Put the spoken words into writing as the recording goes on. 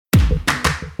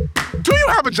you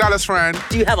have a jealous friend?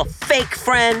 Do you have a fake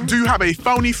friend? Do you have a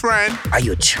phony friend? Are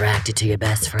you attracted to your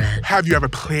best friend? Have you ever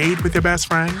played with your best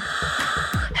friend?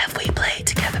 Have we played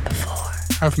together before?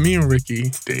 Have me and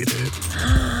Ricky dated?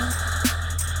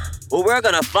 Well, we're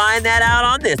gonna find that out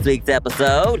on this week's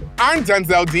episode. I'm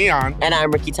Denzel Dion. And I'm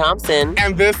Ricky Thompson.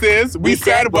 And this is We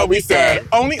Said What We Said,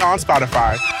 only on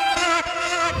Spotify.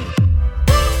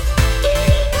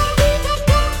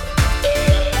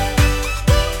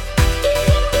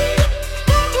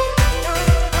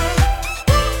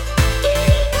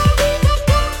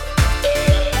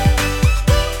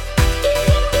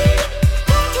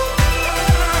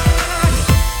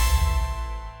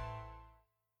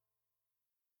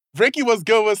 Ricky, what's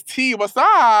good? What's T? What's up?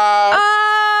 I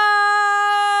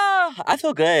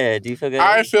feel good. Do you feel good?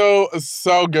 I feel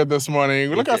so good this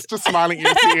morning. Look at us just smiling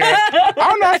ear to ear. I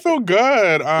don't know. I feel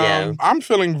good. Yeah. I'm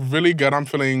feeling really good. I'm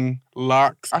feeling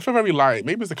luxe. I feel very light.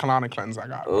 Maybe it's the colonic cleanse I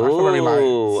got. I feel very light.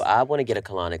 Ooh, I want to get a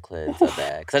colonic cleanse so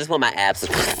bad. Because I just want my abs to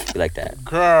be like that.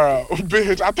 Girl,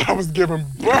 bitch, I thought I was giving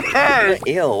birth.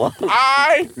 Ew.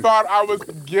 I thought I was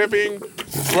giving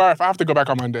birth. I have to go back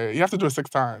on Monday. You have to do it 6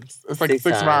 times. It's like 6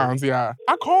 rounds, yeah.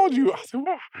 I called you. I said,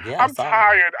 well, Yeah, I'm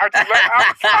tired. I'm tired.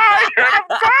 I'm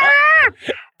tired.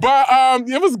 But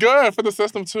it was good for the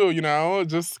system too, you know,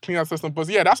 just clean out the system. But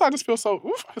yeah, that's why I just feel so,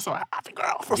 I feel so happy,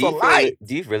 girl. I feel so light.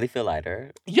 Do you really feel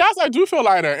lighter? Yes, I do feel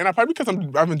lighter. And I probably because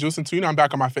I've been juicing too, you know, I'm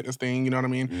back on my fitness thing, you know what I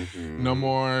mean? Mm-hmm. No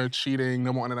more cheating,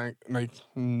 no more no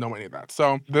more any of that.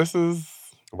 So this is...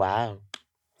 Wow.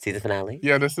 Season finale?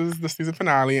 Yeah, this is the season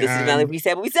finale. This is finale. We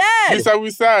said what we said. We said what we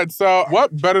said. So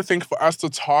what better thing for us to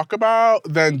talk about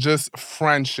than just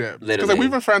friendship? Literally. Because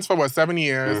we've been friends for, 7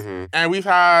 years? Mm-hmm. And we've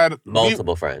had...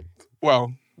 Multiple friends.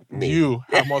 Well, Me. you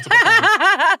have multiple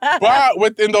friends. But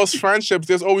within those friendships,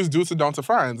 there's always do's and don'ts of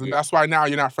friends. And that's why now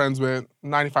you're not friends with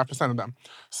 95% of them.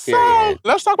 So Period.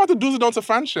 let's talk about the do's and don'ts of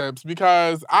friendships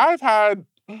because I've had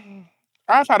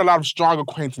a lot of strong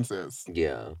acquaintances.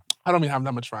 Yeah. I don't even have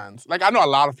that much friends. Like, I know a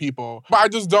lot of people, but I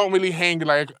just don't really hang.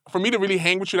 Like, for me to really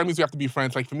hang with you, that means we have to be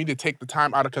friends. Like, for me to take the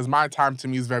time out of, because my time to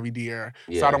me is very dear.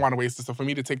 Yeah. So I don't want to waste it. So for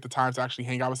me to take the time to actually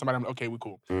hang out with somebody, I'm like, okay, we're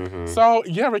cool. Mm-hmm. So,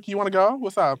 yeah, Ricky, you want to go?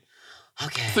 What's up?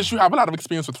 Okay. Since you have a lot of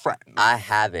experience with friends. I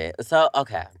have it. So,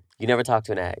 okay. You never talk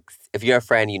to an ex. If you're a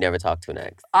friend, you never talk to an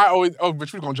ex. I always,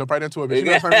 bitch, we're going to jump right into it, bitch. You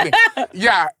know what I'm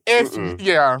saying?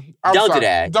 Yeah, I'm Don't sorry. do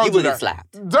that. Don't You do will get that.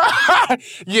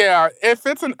 slapped. Yeah, if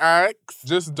it's an ex,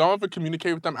 just don't ever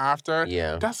communicate with them after.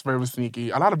 Yeah. That's very sneaky.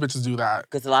 A lot of bitches do that.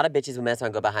 Because a lot of bitches will mess around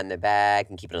and go behind their back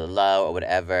and keep it on the low or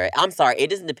whatever. I'm sorry,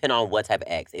 it doesn't depend on what type of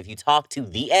ex. If you talk to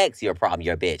the ex, you're a problem,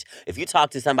 you're a bitch. If you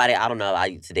talk to somebody, I don't know, I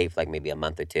used to date for like maybe a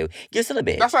month or 2, you're still a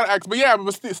bitch. That's not an ex, but yeah,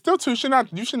 but still too,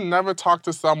 you should never talk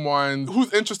to someone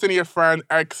who's interested in your friend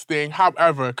ex thing.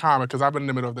 However, because I've been in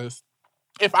the middle of this.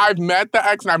 If I've met the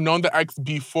ex and I've known the ex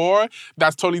before,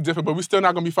 that's totally different, but we're still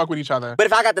not gonna be fuck with each other. But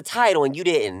if I got the title and you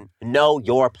didn't know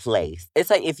your place,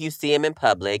 it's like if you see him in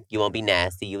public, you won't be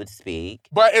nasty, you would speak.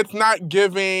 But it's not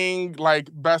giving, like,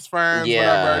 best friends,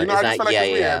 whatever. You know, I just feel like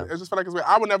it's weird. I just feel like it's weird.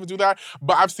 I would never do that,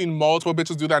 but I've seen multiple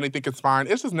bitches do that and they think it's fine.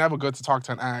 It's just never good to talk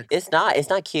to an ex. It's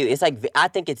not cute. It's like, I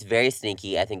think it's very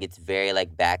sneaky. I think it's very,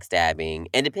 like, backstabbing.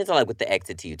 And it depends on, like, what the ex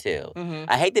did to you, too. Mm-hmm.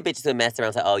 I hate the bitches who mess around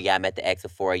and say, oh, yeah, I met the ex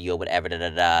before you or whatever,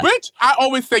 da-da-da. Bitch, I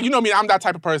always say, you know me, I'm that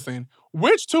type of person.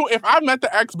 Which, too, if I met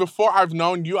the ex before I've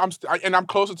known you, and I'm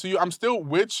closer to you, I'm still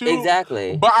with you.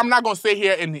 Exactly. But I'm not going to sit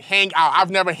here and hang out.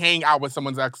 I've never hang out with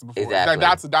someone's ex before.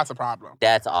 Exactly. That's a problem.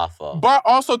 That's awful. But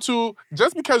also, too,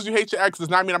 just because you hate your ex does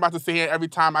not mean I'm about to sit here every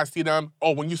time I see them,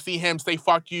 when you see him, say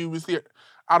fuck you.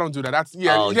 I don't do that. That's,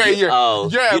 you're Ricky's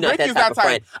that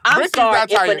type. I'm sorry, that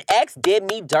type. if an ex did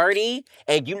me dirty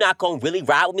and you not gonna really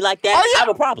ride with me like that, I have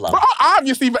a problem. But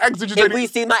obviously, if an ex did you dirty. If we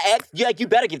see my ex, you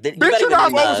better give the. Bitch, you know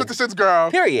I'm always with the shits,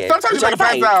 girl. Period. Sometimes you make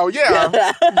friends out. Yeah.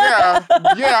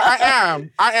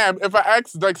 I am. If an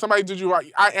ex, like somebody did you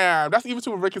right, I am. That's even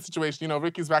to a Ricky's situation. You know,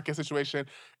 Ricky's back in situation.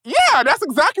 Yeah, that's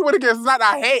exactly what it is. It's not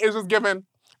I hate. It's just giving.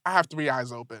 I have 3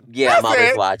 eyes open. Yeah, I'm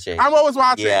always watching. I'm always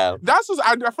watching. Yeah. That's just,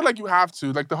 I feel like you have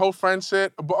to. Like the whole friend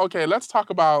shit. But okay, let's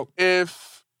talk about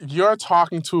if you're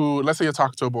talking to, let's say you're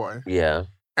talking to a boy. Yeah.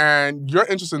 And you're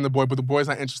interested in the boy, but the boy's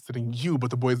not interested in you, but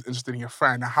the boy's interested in your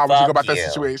friend. Now, how would you go about that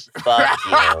situation? Fuck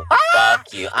you.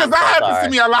 Fuck you. Because that happens to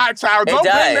me a lot, child. Don't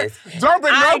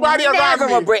bring nobody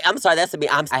around me. I'm sorry, that's to me.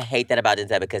 I hate that about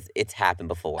Denzel because it's happened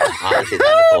before. Honestly, it's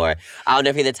happened before. I'll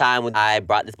never forget the time when I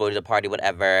brought this boy to the party,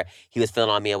 whatever. He was feeling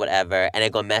on me or whatever. And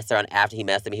then go mess around after he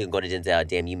messed with me. He can go to Denzel.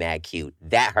 Damn, you mad cute.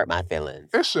 That hurt my feelings.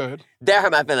 It should. That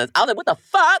hurt my feelings. I was like, what the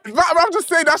fuck? I'm just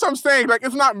saying, that's what I'm saying. Like,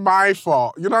 it's not my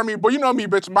fault. You know what I mean? But you know me,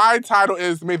 bitch. My title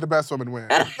is May the Best Woman Win.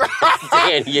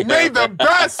 May the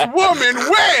best woman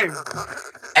win.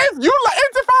 If you like,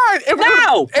 it's fine.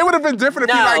 It would have been different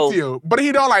if he liked you. But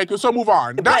he don't like you, so move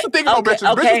on. That's the thing about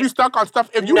bitches. Bitches be stuck on stuff.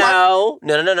 If you No.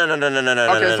 So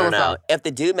if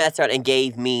the dude messed around and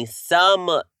gave me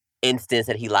some instance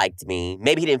that he liked me,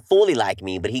 maybe he didn't fully like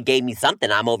me, but he gave me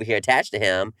something, I'm over here attached to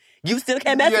him, you still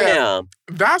can't mess with him.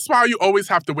 That's why you always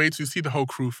have to wait to see the whole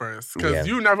crew first. Because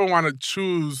you never want to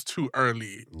choose too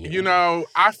early. Yeah. You know,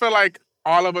 I feel like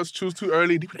all of us choose too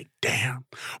early. They be like, damn.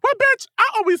 Well, bitch, I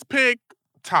always pick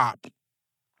top.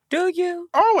 Do you?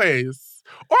 Always.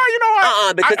 Or you know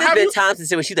what? Because there's been times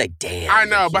since she's like, damn. I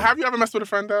know, but have you ever messed with a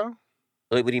friend though?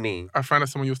 What do you mean? A friend of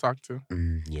someone you was talking to?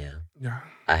 Yeah. Yeah.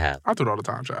 I have. I do it all the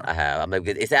time, child. I have. I'm like,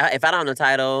 if I don't have the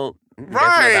title,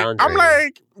 right. I'm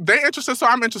like, they interested, so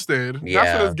I'm interested. Yeah.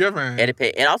 That's what it's given.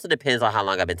 It also depends on how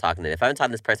long I've been talking to them. If I've been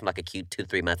talking to this person like a cute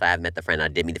 2-3 months, I haven't met the friend, I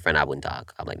did meet the friend, I wouldn't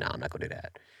talk. I'm like, no, I'm not going to do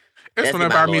that. It's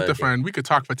whenever I meet the friend, we could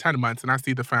talk for 10 months and I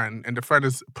see the friend and the friend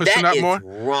is pushing up more.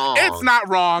 Wrong. It's not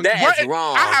wrong. That is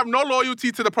wrong. I have no loyalty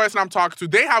to the person I'm talking to.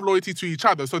 They have loyalty to each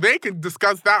other. So they can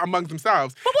discuss that amongst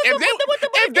themselves.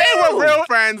 If they were real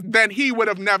friends, then he would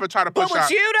have never tried to push up. But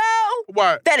with you, though?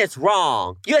 What? That is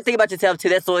wrong. You got to think about yourself, too.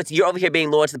 That's loyalty. You're over here being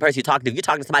loyal to the person you're talking to. If you're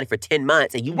talking to somebody for 10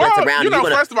 months and you went around and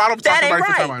first of all, I don't talk to nobody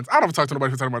for 10 months. I don't talk to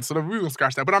nobody for 10 months. So we're going to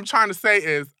scratch that. But I'm trying to say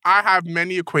is I have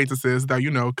many acquaintances that,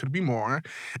 could be more.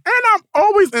 And I'm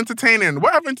always entertaining.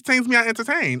 Whatever entertains me, I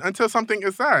entertain until something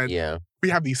is said. Yeah. We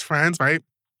have these friends, right?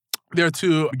 They're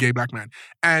two gay black men.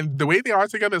 And the way they are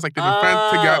together is like they've been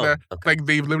friends together. Okay. Like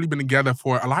they've literally been together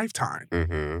for a lifetime.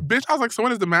 Mm-hmm. Bitch, I was like, so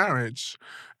when is the marriage?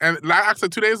 And like, actually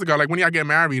 2 days ago, like when y'all get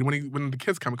married, when the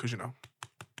kids come, because even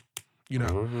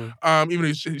though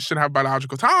you shouldn't have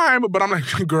biological time, but I'm like,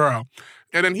 girl.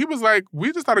 And then he was like,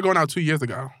 we just started going out 2 years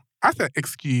ago. I said,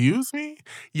 excuse me?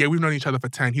 Yeah, we've known each other for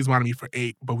 10. He's wanted me for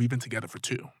 8, but we've been together for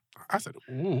 2. I said,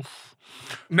 oof.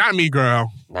 Not me,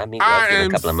 girl. Not me, girl. I am a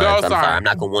couple of months. I'm sorry. I'm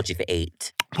not going to want you for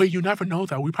 8. Wait, you never know,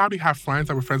 though. We probably have friends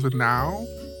that we're friends with now.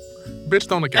 Bitch,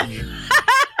 don't look at me.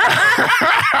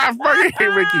 I fucking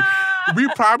hate Ricky. We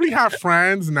probably have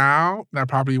friends now that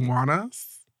probably want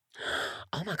us.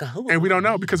 Oh, my God. Who? And we don't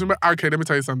know because, okay, let me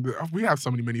tell you something. We have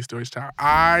so many mini stories, child.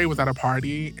 I was at a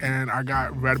party and I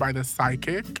got read by the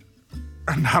psychic.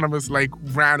 Anonymous, like,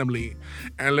 randomly.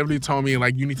 And literally told me,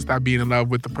 like, you need to stop being in love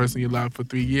with the person you love for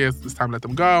 3 years. It's time to let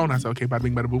them go. And I said, okay, bada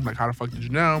bing, bada boom. Like, how the fuck did you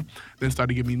know? Then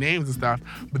started giving me names and stuff.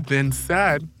 But then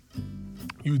said,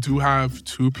 you do have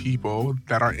 2 people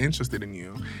that are interested in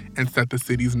you. And said the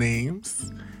city's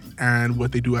names and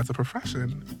what they do as a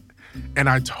profession. And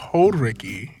I told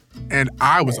Ricky, and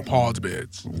I was appalled,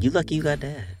 bitch. You lucky you got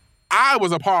that. I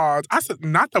was appalled. I said,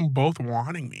 not them both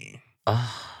wanting me.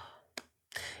 Oh.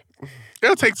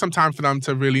 It'll take some time for them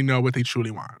to really know what they truly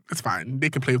want. It's fine.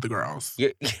 They can play with the girls.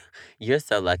 You're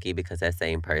so lucky because that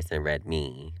same person read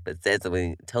me, but said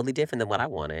something totally different than what I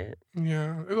wanted.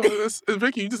 Yeah. It's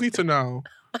Vicky, you just need to know.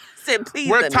 I said,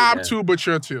 please. We're top 2, but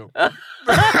you're 2. Oh,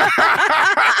 my God.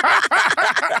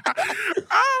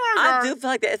 I do feel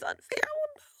like that is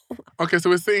unfair. Okay,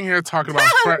 so we're sitting here talking about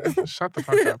Shut the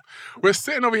fuck up. We're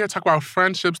sitting over here talking about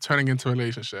friendships turning into a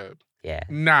relationship. Yeah.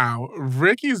 Now,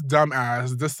 Ricky's dumb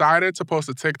ass decided to post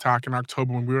a TikTok in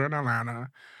October when we were in Atlanta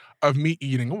of me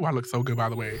eating. Oh, I look so good, by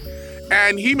the way.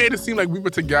 And he made it seem like we were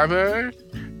together,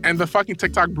 and the fucking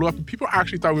TikTok blew up, and people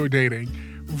actually thought we were dating.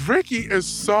 Ricky is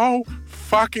so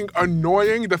fucking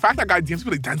annoying. The fact that guy DMs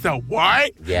me like, Denzel,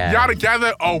 what? Yeah. Y'all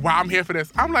together? Oh, wow, I'm here for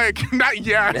this. I'm like, not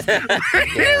yet. He's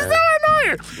so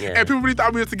annoying. Yeah. And people really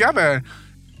thought we were together.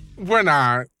 We're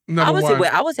not. I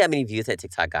would say how many views that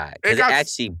TikTok got. Because it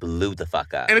actually blew the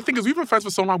fuck up. And the thing is, we've been friends for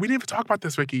so long, we didn't even talk about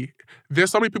this, Ricky. There's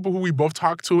so many people who we both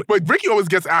talk to. But Ricky always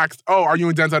gets asked, oh, are you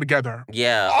and Denzel together?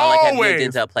 Yeah. Always. Like, have you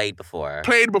and Denzel played before?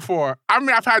 Played before. I mean,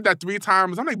 I've had that 3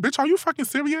 times. I'm like, bitch, are you fucking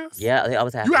serious? Yeah, they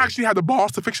always have. You actually had the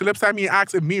balls to fix your lips at me and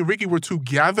ask if me and Ricky were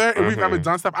together and we've ever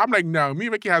done stuff. I'm like, no, me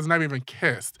and Ricky has never even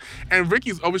kissed. And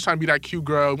Ricky's always trying to be that cute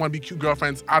girl, want to be cute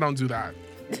girlfriends. I don't do that.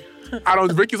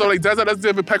 Ricky's all like, Denzel, let's do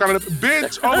a peck on the lip.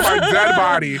 Bitch, over my dead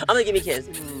body. I'm gonna give me a kiss.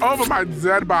 Over my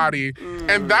dead body.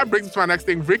 And that brings me to my next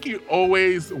thing. Ricky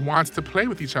always wants to play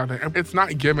with each other. And it's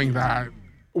not giving that.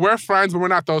 We're friends, but we're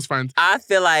not those friends. I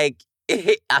feel like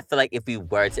I feel like if we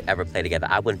were to ever play together,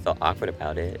 I wouldn't feel awkward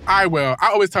about it. I will. I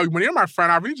always tell you, when you're my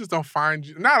friend, I really just don't find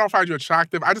you. I don't find you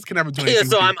attractive. I just can never do anything.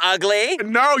 So with you. I'm ugly?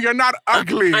 No, you're not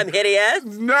ugly. I'm hideous?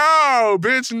 No,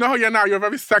 bitch. No, you're not. You're a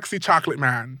very sexy chocolate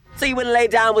man. So you wouldn't lay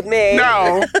down with me?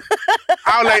 No.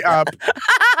 I'll lay up.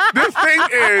 The thing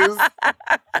is,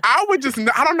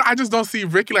 I don't know. I just don't see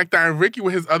Ricky like that. And Ricky,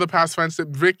 with his other past friendship,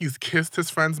 Ricky's kissed his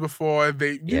friends before.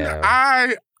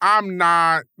 I'm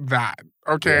not that.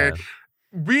 Okay. Yeah.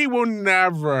 We will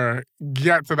never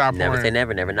get to that point. Never say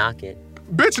never, never knock it.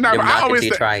 Bitch, never. Never I knock it always till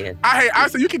you say, try it. I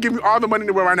said, you can give me all the money in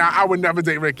the world right now. I would never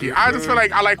date Ricky. I just feel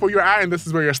like I like where you're at and this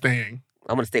is where you're staying.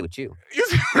 I'm going to stay with you.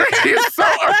 Ricky is so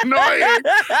annoying.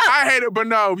 I hate it. But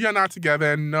no, we are not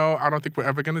together. And no, I don't think we're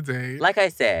ever going to date. Like I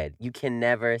said, you can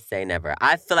never say never.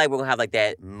 I feel like we're going to have like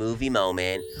that movie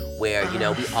moment where,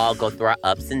 we all go through our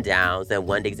ups and downs. And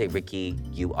one day you say, Ricky,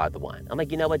 you are the one. I'm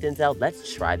like, you know what, Denzel?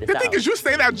 Let's try this out. The thing is, you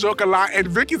say that joke a lot.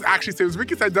 And Ricky's actually says,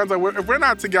 Ricky said, Denzel, if we're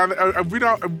not together,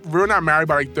 if we're not married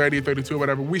by like 30, 32 or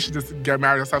whatever, we should just get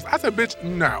married ourselves. I said, bitch,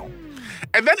 no.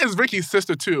 And then it's Ricky's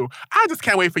sister, too. I just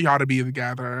can't wait for y'all to be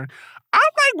together. I'm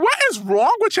like, what is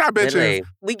wrong with y'all bitches? Literally.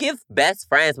 We give best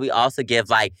friends. We also give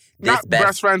like this not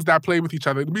best friends that play with each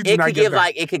other. We do it not could give give that.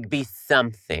 like, it could be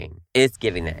something. It's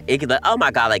giving that. It could be like, oh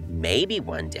my God, like maybe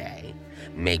one day.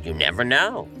 Maybe you never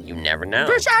know. You never know.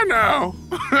 Bitch, I know.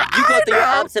 You go through your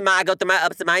ups and I go through my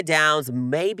ups and my downs.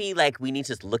 Maybe like we need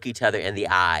to just look each other in the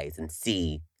eyes and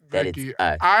see that Ricky, it's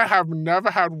us. I have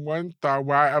never had one thought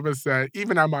where I ever said,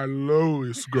 even at my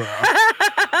lowest, girl,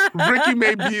 Ricky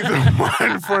may be the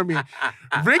one for me.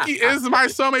 Ricky is my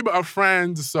soulmate, but a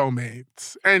friend's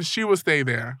soulmate. And she will stay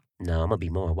there. No, I'm going to be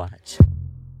more. Watch.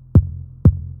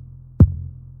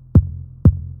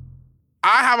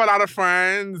 I have a lot of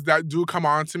friends that do come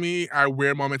on to me at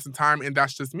weird moments in time, and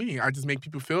that's just me. I just make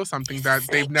people feel something that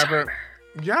they've never...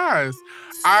 Yes.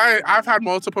 I've had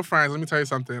multiple friends. Let me tell you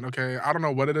something, okay? I don't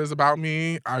know what it is about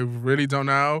me. I really don't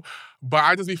know. But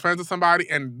I just be friends with somebody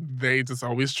and they just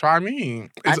always try me.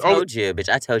 I told you, bitch.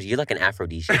 I told you. You're like an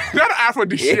aphrodisiac. Not an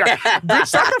aphrodisiac.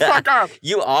 Bitch, shut the fuck up.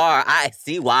 You are. I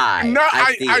see why. No,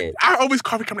 I always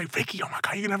call Ricky. I'm like, Ricky, oh my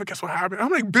God, you never guess what happened.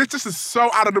 I'm like, bitch, this is so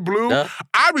out of the blue. No.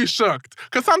 I be shocked.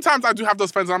 Because sometimes I do have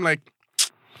those friends and I'm like,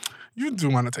 you do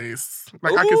want to taste.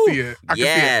 Like, Ooh, I can see it. I can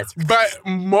yes. see it. But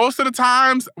most of the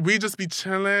times, we just be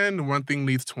chilling. One thing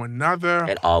leads to another.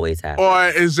 It always happens.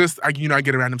 Or it's just, I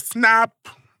get a random snap.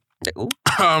 Like, ooh,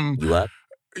 You up?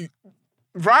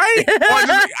 Right? Or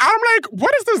just, I'm like,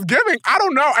 what is this giving? I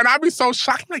don't know. And I'd be so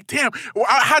shocked. I'm like, damn. Well,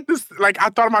 I had this, I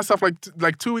thought of myself,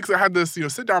 like 2 weeks, I had this,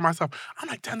 sit down myself. I'm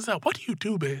like, Denzel, what do you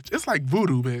do, bitch? It's like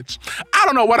voodoo, bitch. I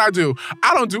don't know what I do.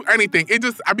 I don't do anything.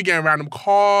 I be getting random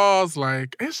calls.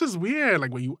 Like, it's just weird.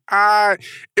 Like, where you at?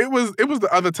 It was the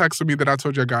other text from me that I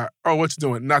told you I got. Oh, what you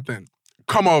doing? Nothing.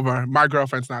 Come over. My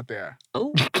girlfriend's not there.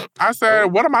 Oh. I said,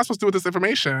 what am I supposed to do with this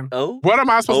information? Oh. What am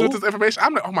I supposed to do with this information?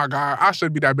 I'm like, oh my God, I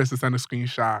should be that bitch to send a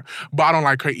screenshot. But I don't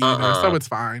like her either, so it's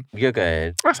fine. You're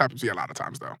good. This happens to me a lot of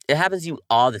times, though. It happens to you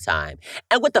all the time.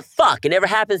 And what the fuck? It never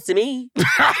happens to me.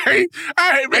 I hate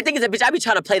The thing is that, bitch, I be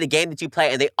trying to play the game that you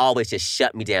play, and they always just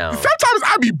shut me down. Sometimes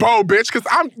I be bold, bitch, because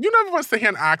you never want to sit here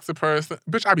and ask a person,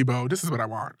 bitch, I be bold. This is what I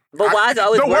want. But why does it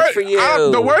always work for you?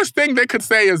 The worst thing they could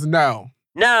say is no.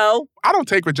 No. I don't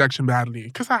take rejection badly,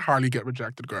 because I hardly get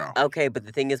rejected, girl. Okay, but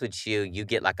the thing is with you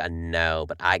get like a no,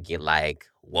 but I get like,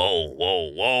 whoa,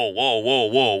 whoa, whoa, whoa, whoa,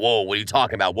 whoa, whoa. What are you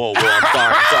talking about? Whoa, whoa,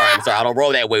 I'm sorry. I don't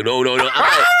roll that way. No. I'm like,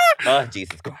 oh,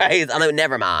 Jesus Christ. I'm like,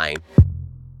 never mind.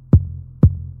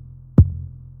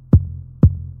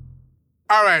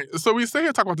 All right, so we say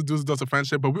here talk about the do's and don'ts of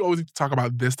friendship, but we always need to talk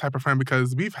about this type of friend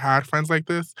because we've had friends like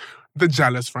this, the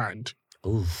jealous friend.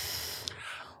 Oof.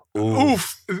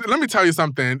 Oof. Let me tell you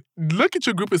something. Look at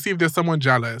your group and see if there's someone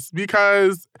jealous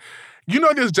because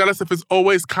there's jealous if it's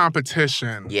always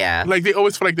competition. Yeah. Like they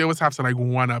always feel like they always have to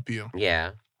one-up you.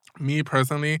 Yeah. Me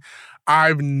personally,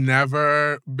 I've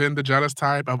never been the jealous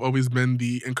type. I've always been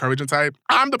the encouraging type.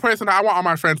 I'm the person that I want all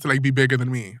my friends to be bigger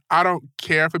than me. I don't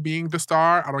care for being the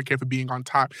star. I don't care for being on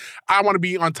top. I want to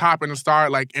be on top and a star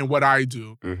in what I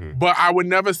do. Mm-hmm. But I would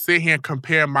never sit here and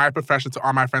compare my profession to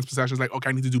all my friends' professions. Like, okay,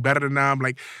 I need to do better than them.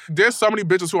 Like, there's so many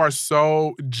bitches who are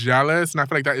so jealous, and I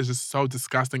feel like that is just so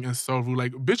disgusting and so rude.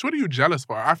 Like, bitch, what are you jealous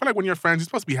for? I feel like when you're friends, you're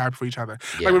supposed to be happy for each other.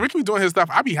 Yeah. Like, when Ricky be doing his stuff,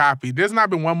 I be happy. There's not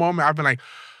been one moment I've been like,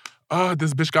 oh,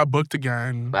 this bitch got booked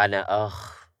again. I know. Ugh.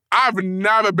 I've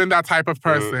never been that type of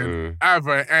person,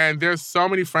 ever. And there's so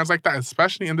many friends like that,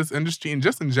 especially in this industry and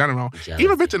just in general. Jealousy.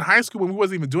 Even bitch in high school when we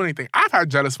wasn't even doing anything. I've had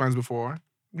jealous friends before.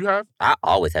 You have? I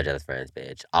always have jealous friends,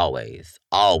 bitch. Always.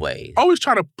 Always. Always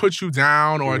trying to put you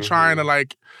down or trying to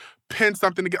pin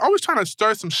something together. Always trying to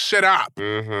stir some shit up.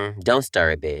 Don't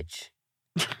stir it, bitch.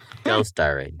 Don't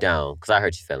stir it. Don't. Because I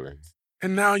hurt your feelings.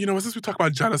 And now, since we talk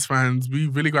about jealous friends, we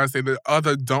really gotta say the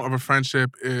other don't of a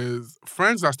friendship is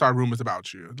friends that start rumors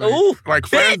about you.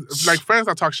 Friends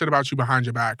that talk shit about you behind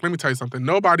your back. Let me tell you something.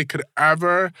 Nobody could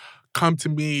ever come to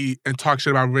me and talk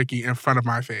shit about Ricky in front of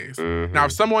my face. Now,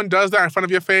 if someone does that in front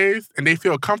of your face and they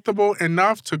feel comfortable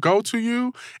enough to go to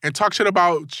you and talk shit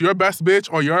about your best bitch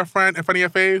or your friend in front of your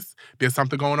face, there's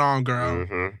something going on, girl.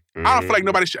 I don't feel like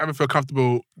nobody should ever feel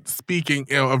comfortable speaking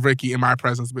ill of Ricky in my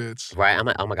presence, bitch. Right? I'm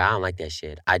like, oh my God, I don't like that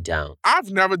shit. I don't. I've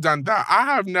never done that. I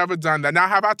have never done that. Now,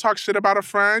 have I talked shit about a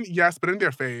friend? Yes, but in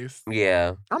their face.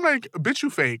 Yeah. I'm like, bitch, you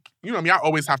fake. You know me, I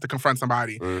always have to confront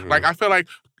somebody. Like, I feel like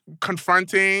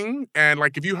confronting and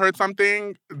like if you heard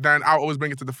something, then I'll always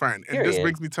bring it to the friend. And this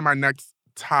brings me to my next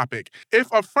topic. If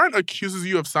a friend accuses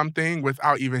you of something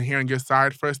without even hearing your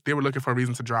side first, they were looking for a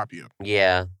reason to drop you.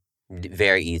 Yeah.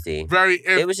 Very easy.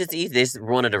 It was just easy. They just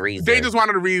wanted a reason. They just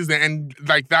wanted a reason, and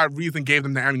like that reason gave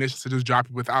them the ammunition to just drop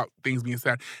you without things being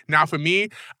said. Now, for me,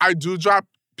 I do drop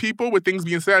people with things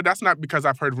being said. That's not because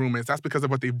I've heard rumors. That's because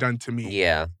of what they've done to me.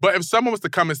 Yeah. But if someone was to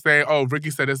come and say, "Oh, Ricky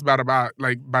said this about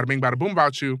like bada bing, bada boom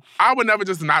about you," I would never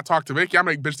just not talk to Ricky. I'm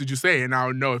like, "Bitch, did you say it?" And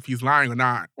I'll know if he's lying or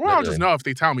not. Or I'll just know if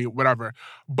they tell me, whatever.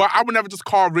 But I would never just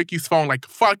call Ricky's phone like,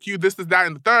 "Fuck you, this is that,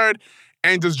 and the third,"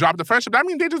 and just drop the friendship. I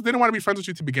mean, they just didn't want to be friends with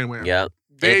you to begin with. Yep.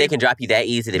 If they can drop you that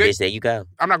easy, bitch, there you go.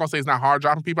 I'm not going to say it's not hard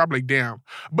dropping people. I'm like, damn.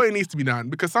 But it needs to be done.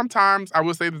 Because sometimes, I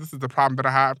will say that this is the problem that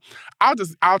I have.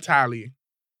 I'll tally.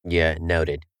 Yeah,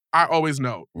 noted. I always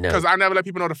know. Because I never let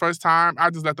people know the first time. I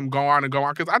just let them go on and go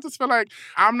on. Because I just feel like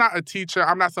I'm not a teacher.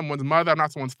 I'm not someone's mother. I'm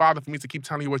not someone's father for me to keep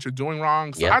telling you what you're doing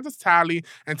wrong. So I just tally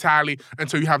and tally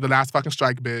until you have the last fucking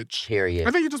strike, bitch. Period.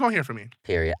 And then you just won't hear from me.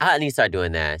 Period. I need to start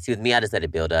doing that. See, with me, I just let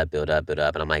it build up.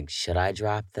 And I'm like, should I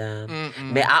drop them?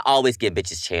 Man, I always give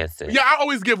bitches chances. Yeah, I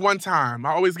always give one time.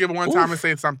 I always give one time and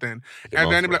say something.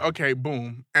 And then they're like, okay,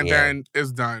 boom. And then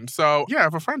it's done. So, yeah,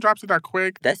 if a friend drops you that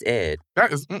quick. That's it.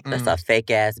 That is, That's a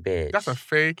fake-ass bitch. That's a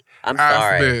fake I'm ass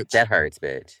sorry. bitch. That hurts,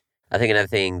 bitch. I think another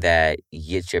thing that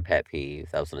gets your pet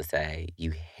peeves, I was going to say,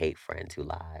 you hate friends who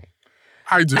lie.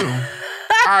 I do.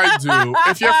 I do.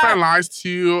 If your friend lies to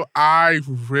you, I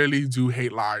really do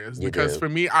hate liars. Because for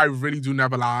me, I really do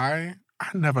never lie. I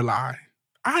never lie.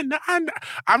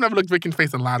 I've never looked Ricky in the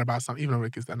face and lied about something, even though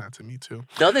Ricky's done that to me too.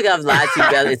 Don't think I've lied to you,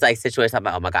 but it's like situations I'm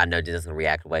like, oh my God, no, it doesn't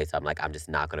react away. So I'm like, I'm just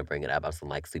not going to bring it up. I'm just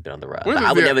like sleeping on the rug. But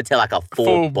I would never tell like a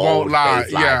full bold lie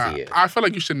to you. I feel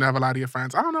like you should never lie to your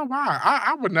friends. I don't know why.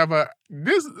 I would never.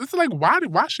 This is like, why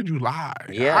should you lie?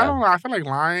 Yeah. I don't know. I feel like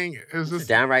lying is just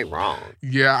downright wrong.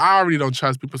 Yeah, I already don't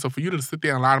trust people. So for you to sit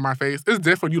there and lie to my face, it's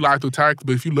different. You lie through text,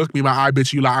 but if you look me in my eye,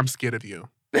 bitch, you lie, I'm scared of you.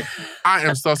 I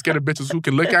am so scared of bitches who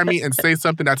can look at me and say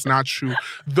something that's not true.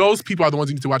 Those people are the ones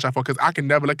you need to watch out for because I can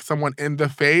never look someone in the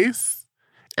face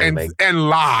and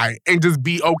lie and just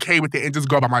be okay with it and just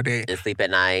go about my day. And sleep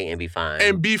at night and be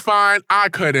fine. I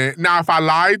couldn't. Now, if I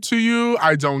lied to you,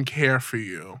 I don't care for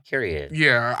you. Period.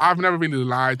 Yeah, I've never really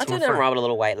lied to a friend. I nothing wrong with a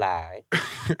little white lie.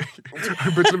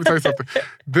 Bitch, let me tell you something.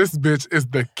 This bitch is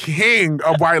the king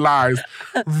of white lies.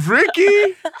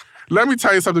 Ricky... Let me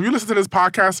tell you something. If you listen to this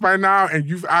podcast right now and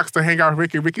you've asked to hang out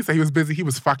with Ricky said he was busy, he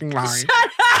was fucking lying.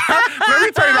 Let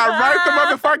me tell you that right the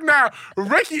motherfucker now.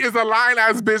 Ricky is a lying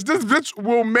ass bitch. This bitch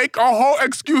will make a whole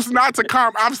excuse not to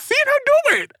come. I've seen her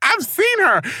do it. I've seen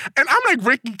her. And I'm like,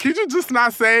 Ricky, can you just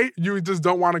not say you just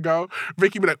don't want to go?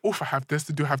 Ricky be like, oof, I have this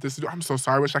to do. I'm so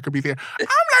sorry. Wish I could be there. I'm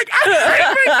like,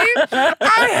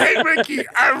 I hate Ricky.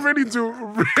 I really do.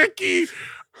 Ricky...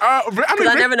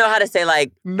 I never know how to say,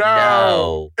 like,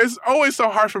 no. It's always so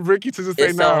hard for Ricky to just say no.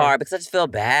 It's so hard because I just feel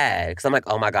bad. Because I'm like,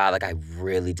 oh my God, like, I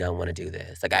really don't want to do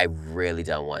this. Like, I really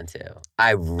don't want to.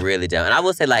 I really don't. And I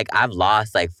will say, like, I've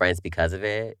lost, like, friends because of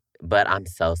it. But I'm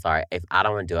so sorry. If I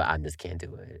don't want to do it, I just can't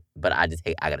do it. But I just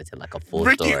hate, I got to tell like a full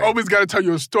Ricky story. Ricky always got to tell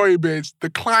you a story, bitch. The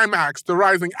climax, the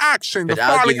rising action, the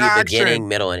falling action. I'll give you beginning,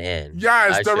 middle, and end.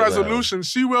 Yes, the resolution. Will.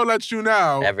 She will let you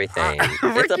know. Everything.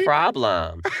 It's a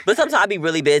problem. But sometimes I be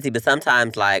really busy. But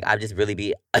sometimes, like, I just really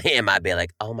be in my bed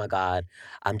like, oh my God,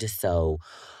 I'm just so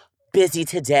busy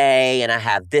today and I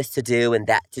have this to do and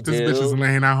that to do. This bitch is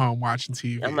laying at home watching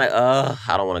TV. I'm like, oh,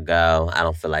 I don't want to go. I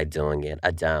don't feel like doing it. I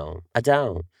don't.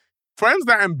 Friends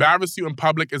that embarrass you in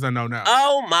public is a no-no.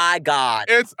 Oh, my God.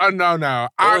 It's a no-no.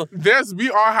 We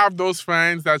all have those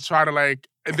friends that try to, like,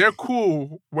 they're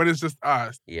cool when it's just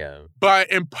us. Yeah.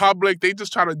 But in public, they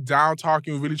just try to down-talk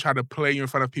you and really try to play you in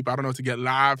front of people. I don't know, to get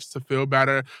laughs, to feel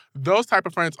better. Those type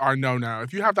of friends are no-no.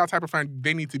 If you have that type of friend,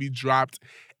 they need to be dropped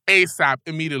ASAP,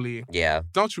 immediately. Yeah.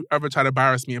 Don't you ever try to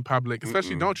embarrass me in public.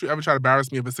 Especially, don't you ever try to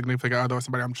embarrass me if a significant other or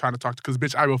somebody I'm trying to talk to. Because,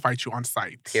 bitch, I will fight you on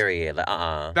sight. Period. Like,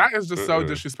 That is just so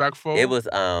disrespectful. It was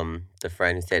the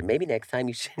friend who said, maybe next time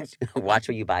you should watch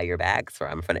where you buy your bags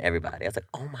from in front of everybody. I was like,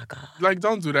 oh my God. Like,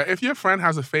 don't do that. If your friend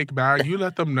has a fake bag, you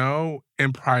let them know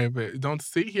in private. Don't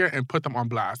sit here and put them on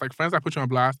blast. Like, friends that put you on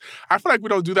blast, I feel like we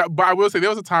don't do that. But I will say, there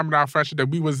was a time in our friendship that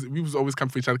we was always coming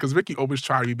for each other because Ricky always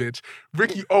tried me, bitch.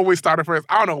 Ricky always started first.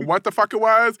 I don't know what the fuck it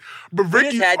was, but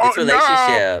Ricky had this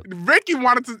relationship. No, Ricky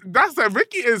wanted to. That's it.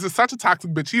 Ricky is such a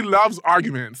toxic bitch. He loves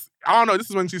arguments. I don't know. This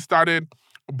is when she started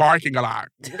barking a lot.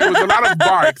 There was a lot of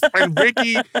barks. And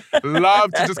Ricky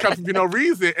loved to just come for no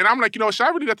reason. And I'm like, should I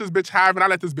really let this bitch have? And I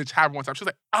let this bitch have one time. She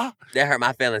was like, oh. That hurt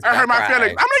my feelings. That hurt my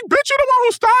feelings. I'm like, bitch, you the one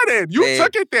who started. You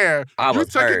took it there. You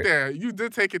took it there. You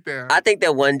did take it there. I think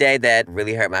that one day that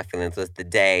really hurt my feelings was the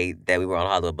day that we were on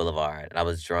Hollywood Boulevard. And I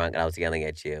was drunk and I was yelling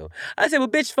at you. I said, well,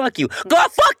 bitch, fuck you. God,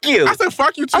 fuck you. I said,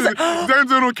 fuck you too. Denzel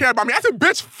don't care about me. I said,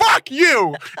 bitch, fuck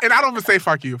you. And I don't even say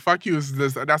fuck you. Fuck you is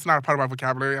this. That's not a part of my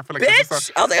vocabulary. I feel like bitch.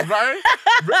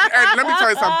 Right? And let me tell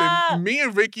you something. Me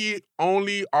and Ricky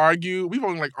only argue. We've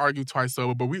only argued twice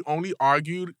sober, but we only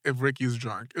argued if Ricky's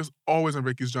drunk. It's always when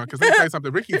Ricky's drunk. Because let me tell you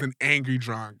something. Ricky's an angry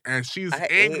drunk. And she's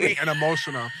angry and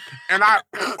emotional. And I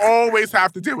always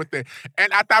have to deal with it.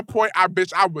 And at that point, I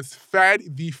was fed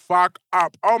the fuck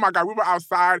up. Oh my God. We were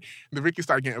outside. And the Ricky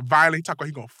started getting violent. He talked about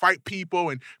he gonna fight people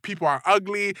and people are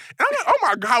ugly. And I'm like, oh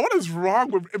my God, what is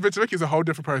wrong with bitch? Ricky's a whole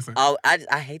different person. Oh, I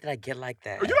hate that I get like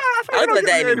that. I don't like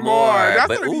that anymore.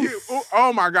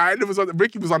 Oh my God.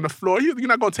 Ricky was on the floor. You're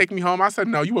not going to take me home. I said,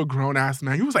 no, you a grown-ass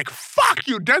man. He was like, fuck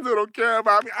you. Denzel don't care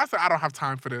about me. I said, I don't have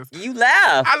time for this. You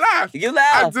laughed. I left. You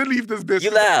left. I did leave this bitch.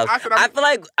 You left.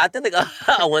 I think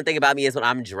one thing about me is when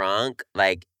I'm drunk,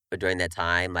 like during that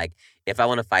time, like if I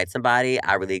want to fight somebody,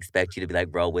 I really expect you to be like,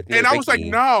 roll with me. And I was like,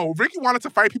 no. Ricky wanted to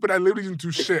fight people that literally didn't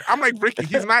do shit. I'm like, Ricky,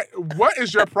 he's not. What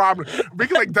is your problem?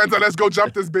 Ricky like, Denzel, let's go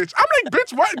jump this bitch. I'm like,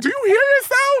 bitch, what? Do you hear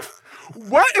yourself?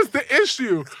 What is the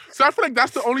issue? So I feel like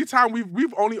that's the only time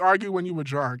we've only argued when you were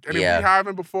drunk. And if we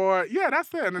haven't before,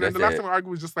 that's it. And then the last time we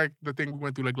argued was just like the thing we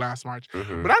went through like last March.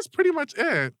 But that's pretty much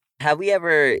it. Have we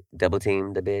ever double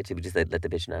teamed the bitch? If we just let the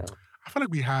bitch know? I feel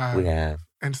like we have. We have.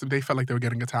 And so they felt like they were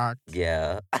getting attacked.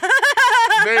 Yeah.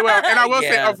 Very well. And I will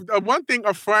say, one thing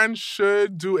a friend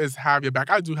should do is have your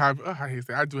back. I do have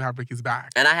Ricky's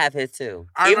back. And I have his too.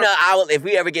 Even though if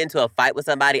we ever get into a fight with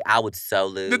somebody, I would so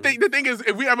lose. The thing is,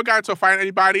 if we ever got into a fight with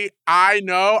anybody, I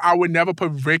know I would never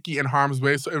put Ricky in harm's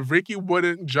way. So if Ricky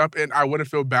wouldn't jump in, I wouldn't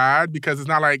feel bad because it's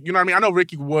not like, you know what I mean? I know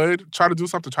Ricky would try to do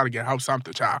something, try to get help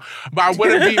something, child. But I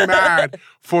wouldn't be mad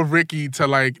for Ricky to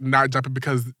like not jump in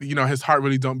because, his heart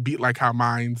really don't beat like how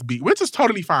mine's beat, which is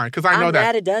totally fine because I know I'm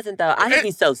glad it doesn't though. I think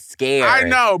he's so scared. I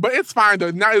know, but it's fine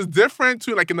though. Now it's different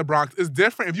too, like in the Bronx. It's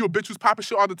different if you a bitch who's popping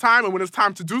shit all the time, and when it's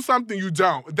time to do something, you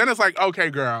don't. Then it's like, okay,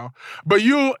 girl. But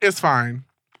it's fine.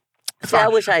 I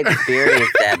wish I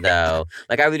experienced that though.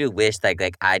 Like I really wish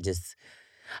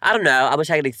I don't know. I wish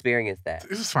I could experience that.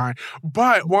 This is fine.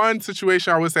 But one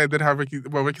situation I would say did have Ricky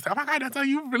said, oh my God, that's how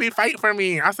you really fight for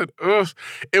me. I said, ugh.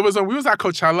 It was when we was at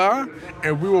Coachella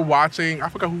and we were watching, I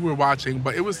forgot who we were watching,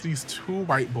 but it was these two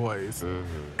white boys.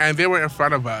 Mm-hmm. And they were in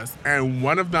front of us. And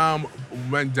one of them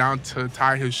went down to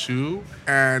tie his shoe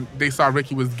and they saw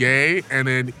Ricky was gay. And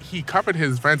then he covered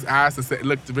his friend's ass and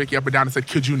looked Ricky up and down and said,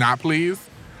 could you not please?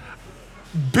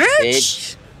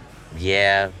 Bitch!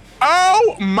 Yeah.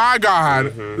 Oh my God.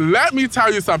 Mm-hmm. Let me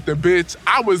tell you something, bitch.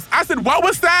 I said, what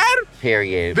was that?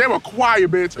 Period. They were quiet,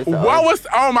 bitch.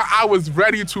 I was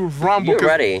ready to rumble. You're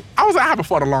ready. I haven't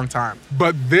fought a long time.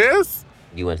 But this.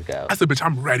 You went to go. I said, bitch,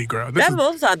 I'm ready, girl. That's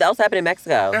most of the time. That was happening in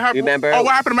Mexico. Remember? Oh,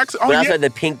 what happened in Mexico? When I saw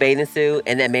the pink bathing suit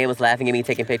and that man was laughing at me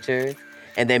taking pictures.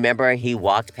 And then remember, he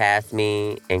walked past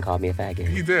me and called me a faggot.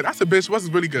 He did. I said, bitch, what's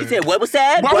really good? He said, what was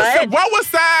that? What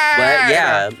was that? What?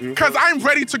 Yeah. Because I'm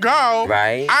ready to go.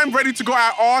 Right. I'm ready to go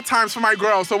at all times for my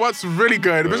girl. So what's really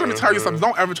good? Bitch, let me tell you something.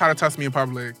 Don't ever try to test me in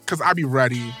public. Because I'll be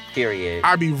ready. Period.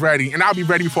 I'll be ready. And I'll be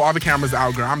ready before all the cameras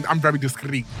out, girl. I'm very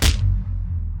discreet.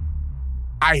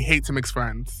 I hate to mix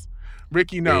friends.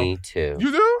 Ricky, no. Me too.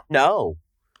 You do? No.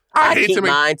 I hate keep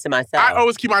mine to myself. I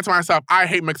always keep mine to myself. I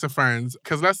hate mixing friends.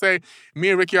 Because let's say me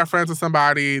and Ricky are friends with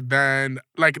somebody, then,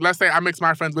 like, let's say I mix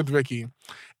my friends with Ricky.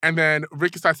 And then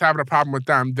Ricky starts having a problem with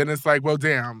them. Then it's like, well,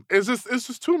 damn. It's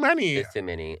just too many. It's too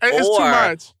many. It's too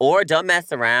much. Or don't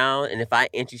mess around. And if I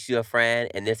introduce you to a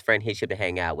friend and this friend hits you to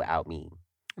hang out without me.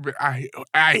 I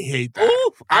hate that.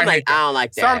 Ooh, I don't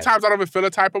like that. Sometimes I don't even feel a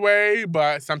type of way,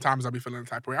 but sometimes I'll be feeling a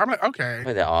type of way. I'm like, okay. I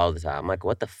feel that all the time. I'm like,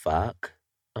 what the fuck?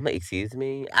 I'm like, excuse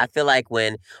me? I feel like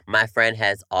when my friend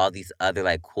has all these other,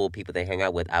 like, cool people they hang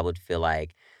out with, I would feel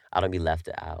like I don't be left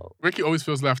out. Ricky always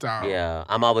feels left out. Yeah.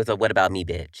 I'm always like, what about me,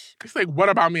 bitch? He's like, what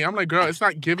about me? I'm like, girl, it's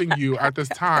not giving you at this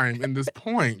time and this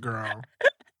point, girl.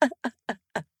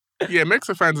 Yeah, mixed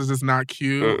with friends is just not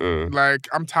cute. Mm-mm. Like,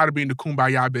 I'm tired of being the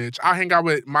kumbaya bitch. I hang out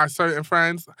with my certain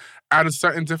friends at a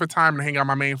certain different time and hang out with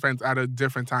my main friends at a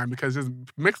different time because just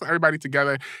mixing everybody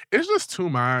together, it's just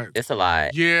too much. It's a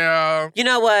lot. Yeah. You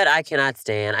know what? I cannot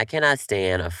stand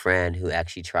a friend who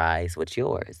actually tries what's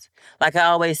yours. Like I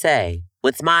always say,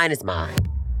 what's mine is mine.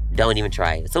 Don't even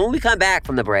try it. So when we come back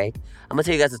from the break, I'm going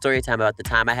to tell you guys a story time about the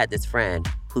time I had this friend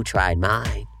who tried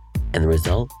mine. And the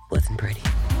result wasn't pretty.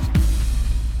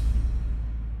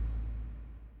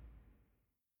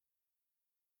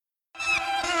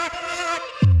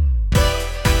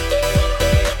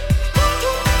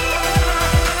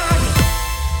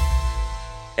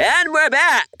 And we're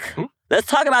back. Let's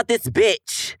talk about this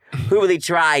bitch who really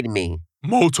tried me.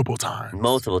 Multiple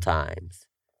times.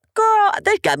 Girl,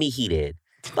 that got me heated.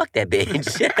 Fuck that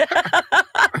bitch.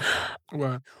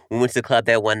 What? We went to the club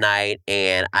that one night,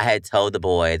 and I had told the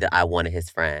boy that I wanted his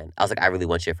friend. I was like, I really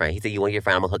want your friend. He said, you want your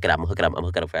friend? I'm going to hook it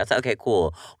up for you. I said, okay,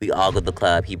 cool. We all go to the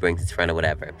club. He brings his friend or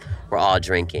whatever. We're all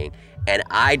drinking. And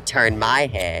I turn my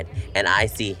head, and I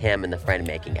see him and the friend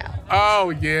making out.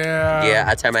 Oh, yeah. Yeah,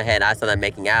 I turned my head, and I saw them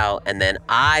making out. And then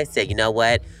I said, you know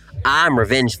what? I'm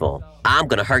revengeful. I'm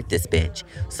going to hurt this bitch.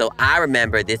 So I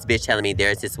remember this bitch telling me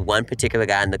there's this one particular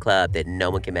guy in the club that no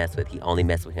one can mess with. He only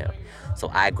mess with him. So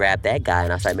I grabbed that guy,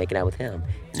 and I started making out with him.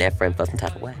 And that friend felt some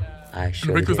type of way. I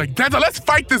sure Ricky was like, Dada, let's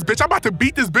fight this bitch. I'm about to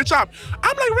beat this bitch up.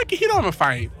 I'm like, Ricky, he don't have a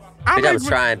fight. Bitch, I was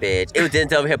trying, bitch. It was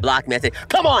Denzel over here blocking me. I said,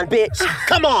 come on, bitch.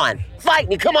 Come on. Fight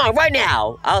me. Come on, right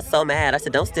now. I was so mad. I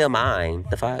said, don't steal mine.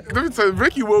 The fuck?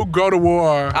 Ricky will go to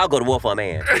war. I'll go to war for a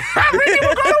man. Ricky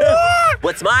will go to war.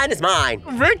 What's mine is mine.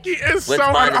 Ricky is What's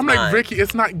so... mine is I'm like, mine. Ricky,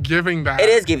 it's not giving that. It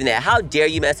is giving that. How dare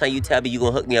you mess on you tell me you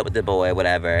gonna hook me up with the boy or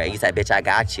whatever. And you say, bitch, I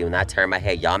got you. And I turn my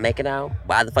head. Y'all making out?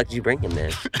 Why the fuck did you bring him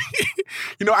then?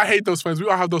 You know, I hate those friends. We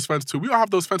all have those friends too. We all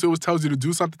have those friends who always tells you to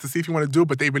do something to see if you want to do it,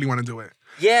 but they really want to do it.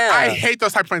 Yeah. I hate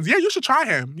those type of friends. Yeah, you should try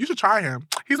him.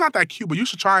 He's not that cute, but you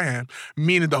should try him.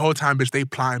 Meaning the whole time, bitch, they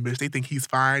plotting, bitch. They think he's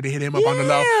fine. They hit him up on the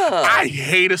low. I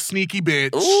hate a sneaky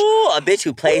bitch. Ooh, a bitch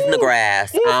who plays in the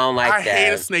grass. I don't like that. I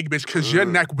hate a snake bitch because your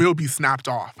neck will be snapped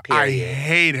off. Period. I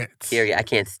hate it. Period. I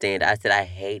can't stand it. I said I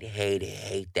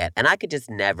hate that. And I could just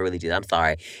never really do that. I'm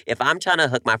sorry. If I'm trying to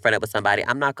hook my friend up with somebody,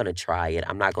 I'm not going to try it.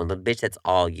 I'm not going to. Bitch, that's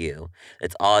all you.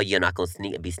 It's all you. I'm not going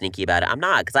to be sneaky about it. I'm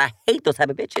not, because I hate those type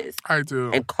of bitches. I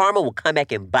do. And karma will come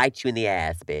back and bite you in the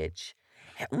ass, bitch.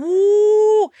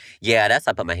 Ooh. Yeah, that's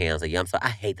how I put my hands on you. I'm sorry. I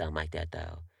hate that I'm like that,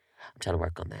 though. I'm trying to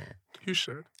work on that. You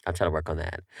should. I'm trying to work on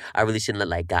that. I really shouldn't let,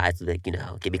 like, guys, like, you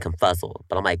know, get me confuzzled.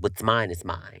 But I'm like, what's mine is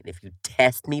mine. If you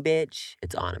test me, bitch,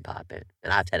 it's on and popping.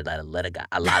 And I've had to let a lot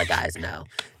of guys know.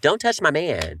 Don't touch my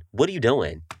man. What are you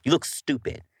doing? You look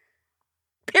stupid.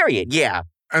 Period. Yeah.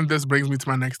 And this brings me to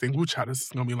my next thing. Woo, child, this is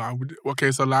going to be long.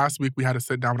 Okay, so last week we had to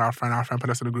sit down with our friend. Our friend put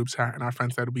us in a group chat, and our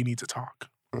friend said, we need to talk.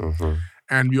 Mm-hmm.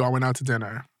 And we all went out to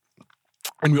dinner.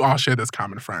 And we all shared this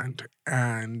common friend.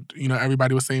 And, you know,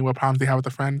 everybody was saying what problems they have with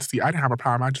a friend. See, I didn't have a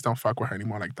problem. I just don't fuck with her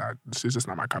anymore like that. She's just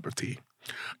not my cup of tea.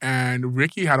 And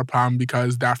Ricky had a problem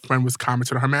because that friend was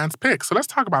commenting on her man's pic. So let's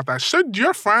talk about that. Should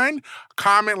your friend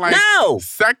comment like... No!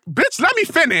 Bitch, let me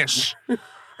finish!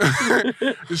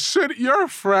 Should your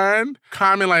friend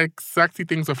comment like sexy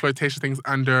things or flirtatious things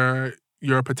under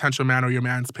your potential man or your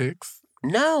man's pics?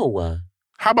 No.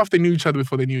 How about if they knew each other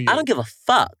before they knew you? I don't give a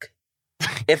fuck.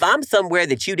 If I'm somewhere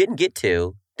that you didn't get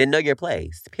to, then know your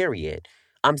place, period.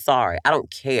 I'm sorry. I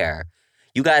don't care.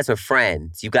 You guys were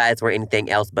friends. You guys were anything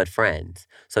else but friends.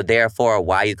 So therefore,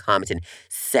 why are you commenting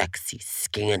sexy,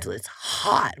 scandalous,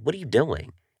 hot? What are you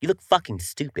doing? You look fucking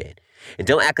stupid. And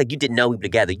don't act like you didn't know we were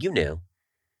together. You knew.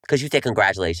 Because you said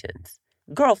congratulations.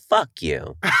 Girl, fuck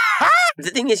you. The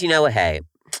thing is, you know what? Hey,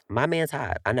 my man's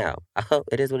hot. I know.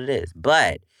 It is what it is.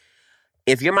 But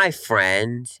if you're my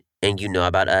friend and you know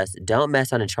about us, don't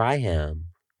mess on and try him.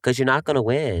 Because you're not going to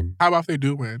win. How about if they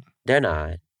do win? They're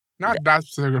not. Not that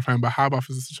specific friend, but how about if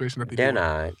it's a situation that they They're do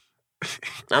not.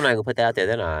 I'm not going to put that out there.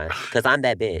 They're not. Because I'm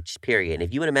that bitch, period. And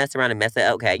if you want to mess around and mess it,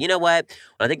 okay. You know what?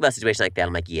 When I think about a situation like that,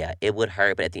 I'm like, yeah, it would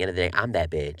hurt. But at the end of the day, I'm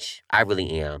that bitch. I really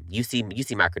am. You see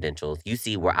my credentials. You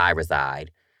see where I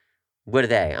reside. What are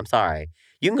they? I'm sorry.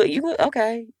 You can go,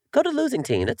 okay. Go to the losing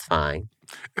team. That's fine.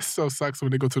 It so sucks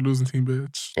when they go to the losing team,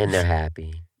 bitch. And they're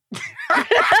happy.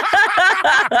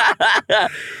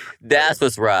 That's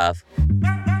what's rough.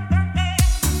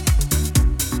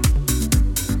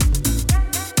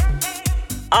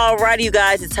 Alrighty, you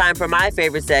guys, it's time for my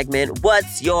favorite segment,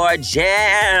 What's Your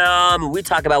Jam? We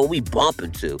talk about what we bump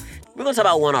into. We're going to talk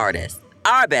about one artist,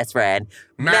 our best friend,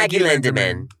 Maggie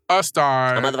Lindemann. A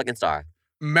star. A motherfucking star.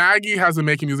 Maggie has been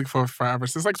making music for forever,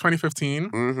 since like 2015.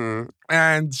 Mm-hmm.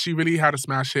 And she really had a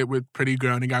smash hit with Pretty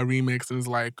Girl, and it got remixes,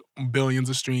 like billions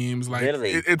of streams. Like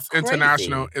Literally. It's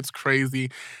international. It's crazy.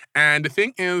 And the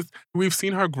thing is, we've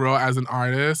seen her grow as an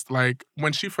artist. Like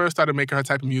when she first started making her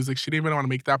type of music, she didn't really want to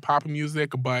make that pop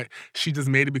music, but she just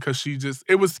made it because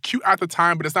it was cute at the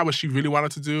time, but it's not what she really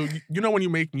wanted to do. You know when you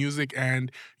make music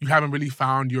and you haven't really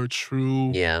found your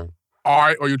true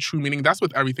art or your true meaning? That's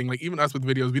with everything. Like even us with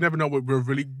videos, we never know what we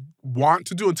really want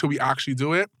to do until we actually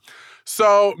do it.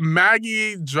 So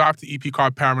Maggie dropped the EP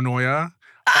called Paranoia.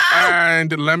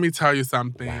 And let me tell you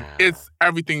something. Wow. It's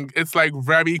everything. It's like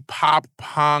very pop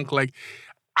punk. Like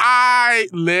I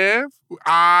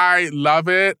love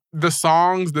it. The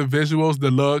songs, the visuals,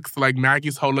 the looks. Like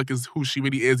Maggie's whole look is who she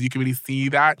really is. You can really see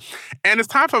that. And it's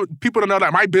time for people to know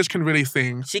that my bitch can really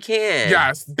sing. She can.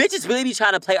 Yes. Bitches really be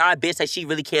trying to play our bitch like she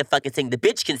really can't fucking sing. The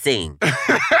bitch can sing.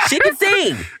 She can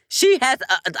sing. She has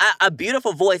a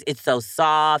beautiful voice. It's so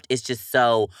soft. It's just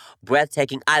so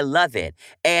breathtaking. I love it.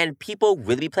 And people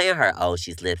really be playing her. Oh,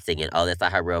 she's lip singing. Oh, that's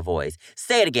not her real voice.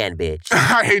 Say it again, bitch.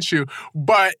 I hate you.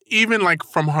 But even like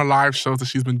from her live shows that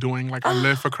she's been doing, like I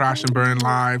Live for Crash and Burn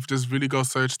Live, just really go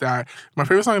search that. My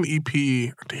favorite song on the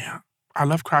EP, damn, I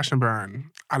love Crash and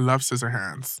Burn. I love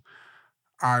Scissorhands.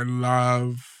 I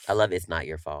love It's Not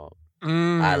Your Fault.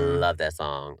 I love that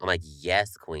song. I'm like,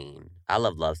 yes, queen. I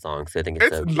love love songs. So I think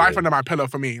it's so cute. Life Under My Pillow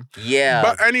for me. Yeah.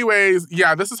 But anyways,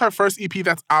 yeah, this is her first EP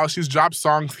that's out. She's dropped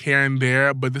songs here and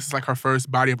there, but this is like her first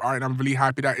body of art. And I'm really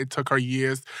happy that it took her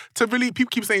years to really, people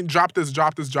keep saying, drop this,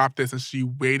 drop this, drop this. And she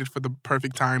waited for the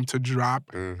perfect time to drop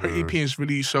her EP and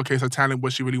really showcase her talent,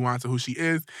 what she really wants and who she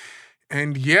is.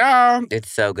 And yeah. It's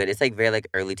so good. It's like very like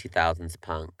early 2000s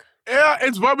punk. Yeah,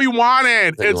 it's what we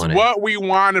wanted. What we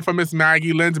wanted from Miss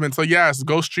Maggie Lindemann. So yes,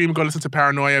 go stream, go listen to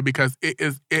Paranoia because it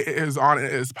is on,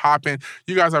 it is popping.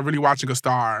 You guys are really watching a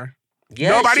star. Yeah,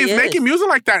 nobody's making music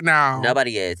like that now.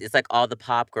 Nobody is. It's like all the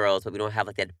pop girls, but we don't have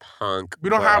like that punk.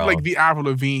 We don't have like the Avril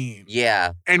Lavigne.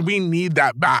 Yeah. And we need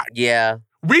that back. Yeah.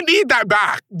 We need that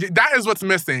back. That is what's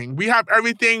missing. We have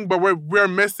everything, but we're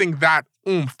missing that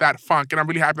oomph, that funk. And I'm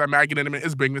really happy that Maggie Lindemann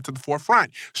is bringing it to the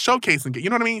forefront, showcasing it. You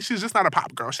know what I mean? She's just not a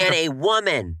pop girl. She's a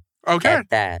woman. Okay.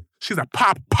 At that. She's a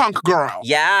pop punk girl.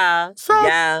 Yeah. So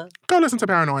yeah. Go listen to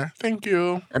Paranoia. Thank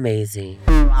you. Amazing.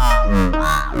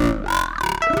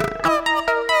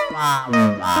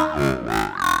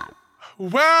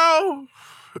 Well,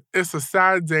 it's a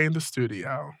sad day in the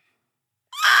studio.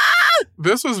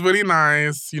 This was really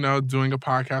nice, doing a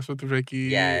podcast with Ricky.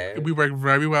 Yeah. We worked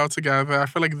very well together. I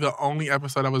feel like the only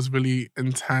episode that was really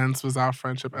intense was our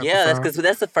friendship episode. Yeah,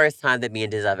 that's the first time that me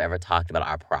and Diz have ever talked about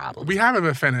our problems. We haven't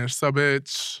even finished, so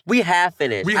bitch. We have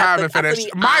finished. We haven't finished.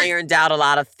 We ironed out a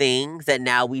lot of things that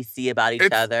now we see about each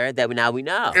other that now we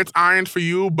know. It's ironed for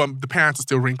you, but the pants are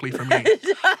still wrinkly for me.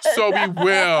 So we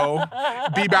will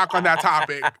be back on that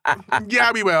topic.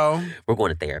 Yeah, we will. We're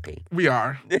going to therapy. We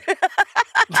are.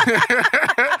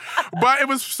 But it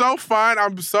was so fun.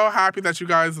 I'm so happy that you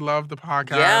guys love the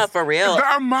podcast. Yeah, for real.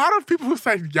 The amount of people who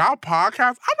said, y'all podcast,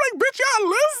 I'm like, bitch, y'all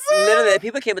listen. Literally,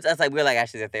 people came to us like, we're like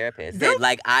actually a therapist. And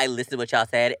like, I listened to what y'all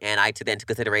said and I took that into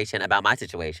consideration about my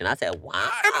situation. I said, wow.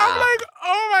 And I'm like,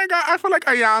 oh my God, I feel like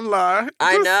Ayanla.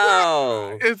 I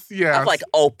know. I feel like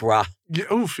Oprah. Yeah,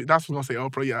 oof, that's what I'm going to say,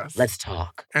 Oprah, yes. Let's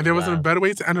talk. And there wasn't a better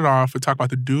way to end it off. We talk about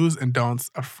the do's and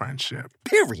don'ts of friendship.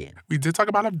 Period. We did talk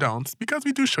about our don'ts because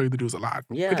we do show you the do's a lot.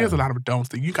 Yeah. But there's a lot of don'ts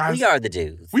that you guys... We are the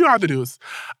do's. We are the do's.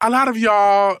 A lot of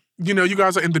y'all, you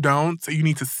guys are in the don'ts. You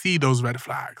need to see those red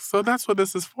flags. So that's what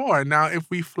this is for. Now, if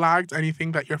we flagged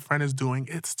anything that your friend is doing,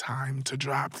 it's time to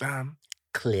drop them.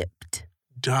 Clipped.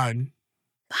 Done.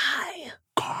 Bye.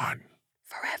 Gone.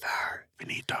 Forever.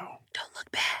 Finito. Don't look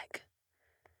back.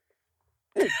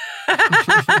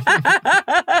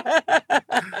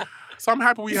 So I'm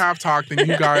happy we have talked and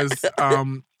you guys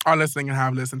are listening and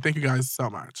have listened. Thank you guys so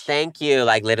much. Thank you.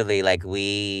 Like literally, like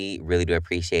we really do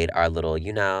appreciate our little,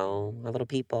 our little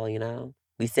people,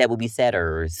 We said what we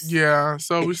saiders. Yeah,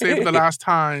 so we saved the last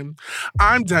time.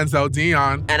 I'm Denzel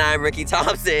Dion. And I'm Ricky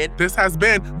Thompson. This has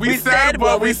been We Said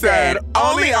What We Said,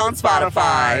 only on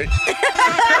Spotify.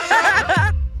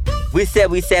 We Said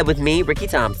with me, Ricky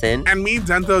Thompson. And me,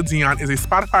 Denzel Dion, is a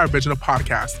Spotify original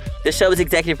podcast. The show is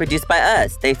executive produced by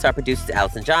us. Thanks to our producers,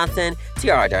 Allison Johnson,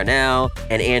 Tiara Darnell,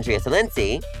 and Andrea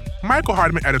Salensi. Michael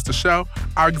Hardiman edits the show.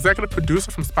 Our executive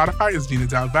producer from Spotify is Gina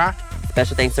Delvac.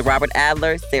 Special thanks to Robert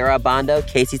Adler, Sarah Abondo,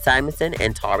 Casey Simonson,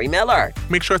 and Tari Miller.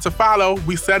 Make sure to follow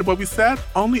We Said What We Said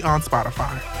only on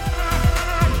Spotify.